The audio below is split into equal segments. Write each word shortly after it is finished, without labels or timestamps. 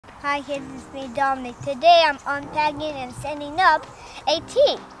Hi kids, it's me Dominic. Today I'm unpacking and setting up a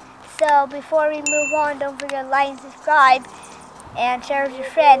tee. So before we move on, don't forget to like and subscribe and share with your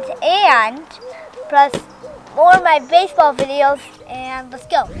friends and plus more of my baseball videos, and let's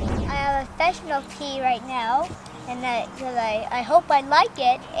go. I have a professional tee right now and I hope I like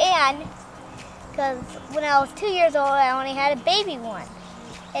it, and because when I was 2 years old I only had a baby one.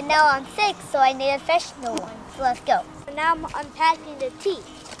 And now I'm 6, so I need a professional one. So let's go. So now I'm unpacking the tee.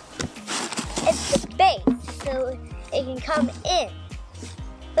 It's the base, so it can come in.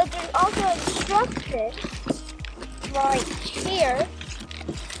 But there's also instructions right here.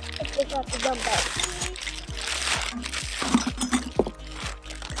 Let's take off the dumbbell.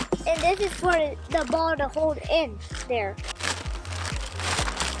 And this is for the ball to hold in there.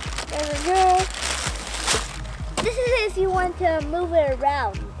 There we go. This is if you want to move it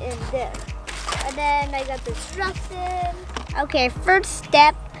around in this. And then I got the instructions. Okay, first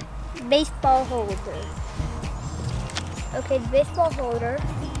step, baseball holder. Okay, the baseball holder.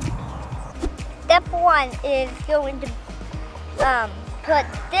 Step 1 is going to put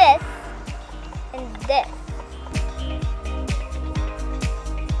this and this.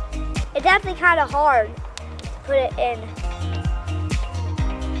 It's actually kind of hard to put it in.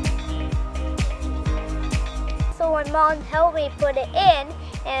 So my mom helped me put it in,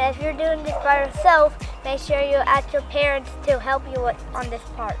 and if you're doing this by yourself, make sure you ask your parents to help you on this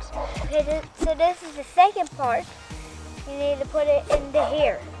part. Okay, so this is the second part. You need to put it into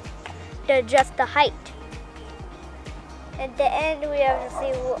here to adjust the height. At the end, we have to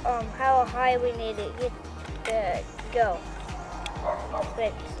see how high we need to get to go. Put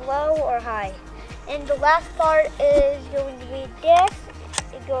it slow or high. And the last part is going to be this.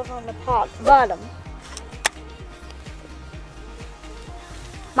 It goes on the bottom.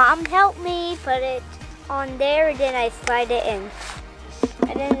 Mom helped me put it on there, and then I slide it in.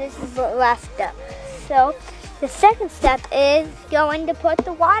 And then this is the last step. So the second step is going to put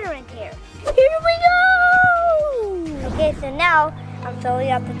the water in here. Here we go! Okay, so now I'm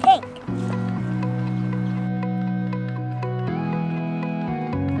filling up the tank.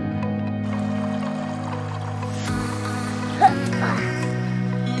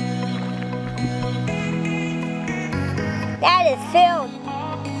 That is filled.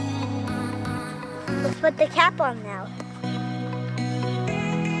 Let's put the cap on now.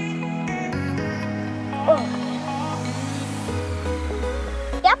 Oh.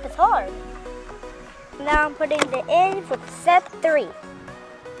 The cap is hard. Now I'm putting the in for step 3.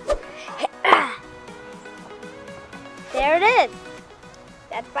 There it is.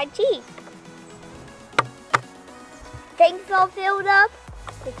 That's my tee. Tank's all filled up.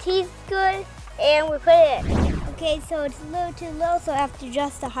 The tee's good, and we put it in. Okay, so it's a little too low, so I have to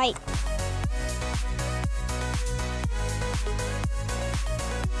adjust the height.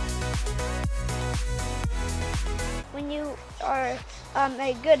 When you are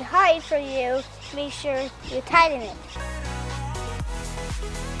a good height for you, make sure you tighten it.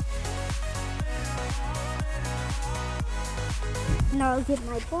 Now I'll get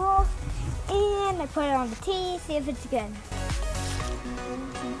my ball and I put it on the tee, see if it's good.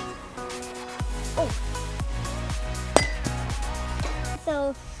 Oh.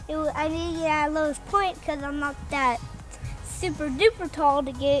 So I need to get at lowest point because I'm not that super duper tall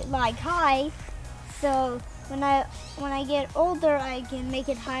to get like high. So when I get older, I can make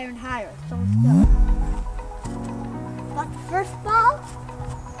it higher and higher. So let's go. Got the first ball.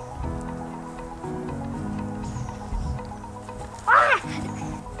 Ah!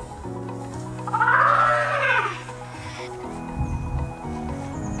 Ah!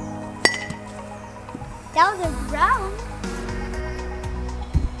 That was a ground.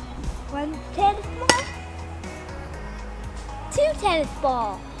 One tennis ball. 2 tennis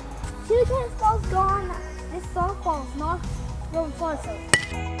balls. 2 tennis balls gone. This softball is not going far, so.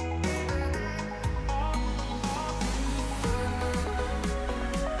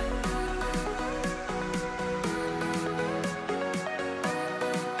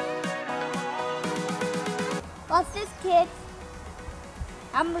 Watch this, kids.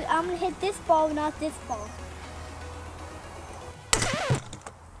 I'm gonna hit this ball, not this ball.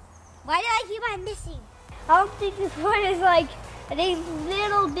 Why do I keep on missing? I don't think this one is like, I think it's a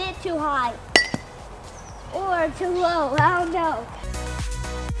little bit too high. Or too low, I don't know.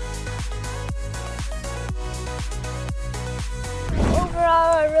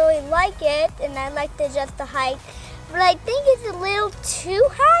 Overall, I really like it, and I like to adjust the height, but I think it's a little too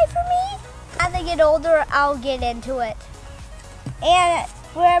high for me. As I get older, I'll get into it. And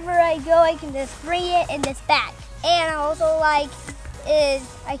wherever I go, I can just bring it in this bag. And I also like is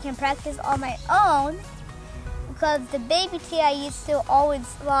I can practice on my own because the baby tea I used to always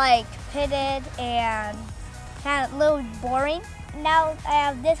like pitted and kind of a little boring. Now I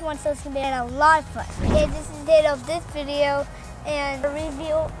have this one, so it's gonna be a lot of fun. Okay, this is the end of this video and a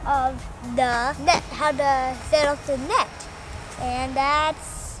review of the net, how to set up the net. And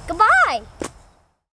that's goodbye.